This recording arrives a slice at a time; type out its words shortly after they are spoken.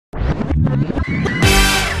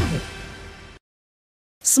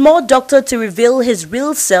Small doctor to reveal his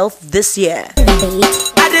real self this year.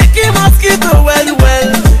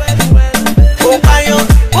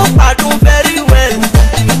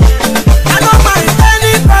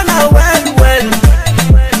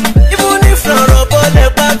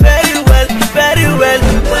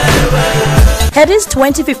 Headies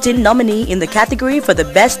 2015 nominee in the category for the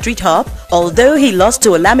best street hop, although he lost to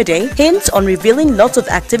Olamide, hints on revealing lots of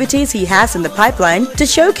activities he has in the pipeline to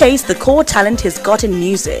showcase the core talent he's got in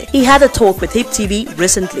music. He had a talk with HipTv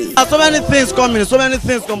recently. So many things coming, so many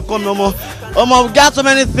things coming. We got so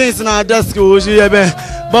many things in our desk, but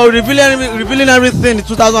we're revealing everything in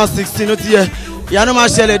 2016. Ayo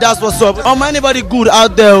Animashaun, that's what's up. Anybody good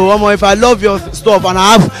out there, if I love your stuff and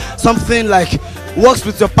I have something like works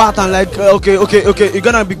with your pattern, like okay, you're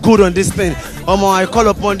gonna be good on this thing. I call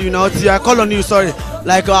upon you now. I call on you. Sorry,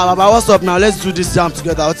 like what's up now? Let's do this jam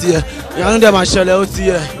together out here. You know them, Michelle out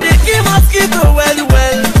here.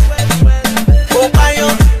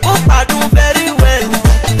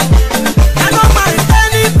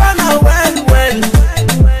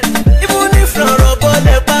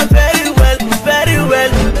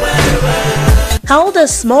 How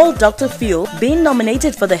does Small Doctor feel being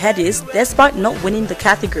nominated for the Headies despite not winning the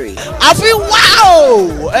category? I feel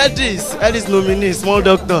wow! Headies nominee, Small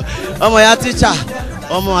Doctor. My teacher.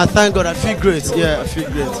 I thank God. I feel great. Yeah, I feel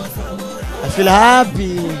great. I feel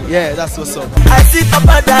happy. Yeah, that's what's up. I see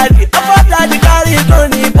Papa Daddy carry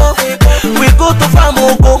Tony. We go to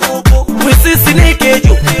Famogo. We see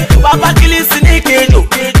syndicated.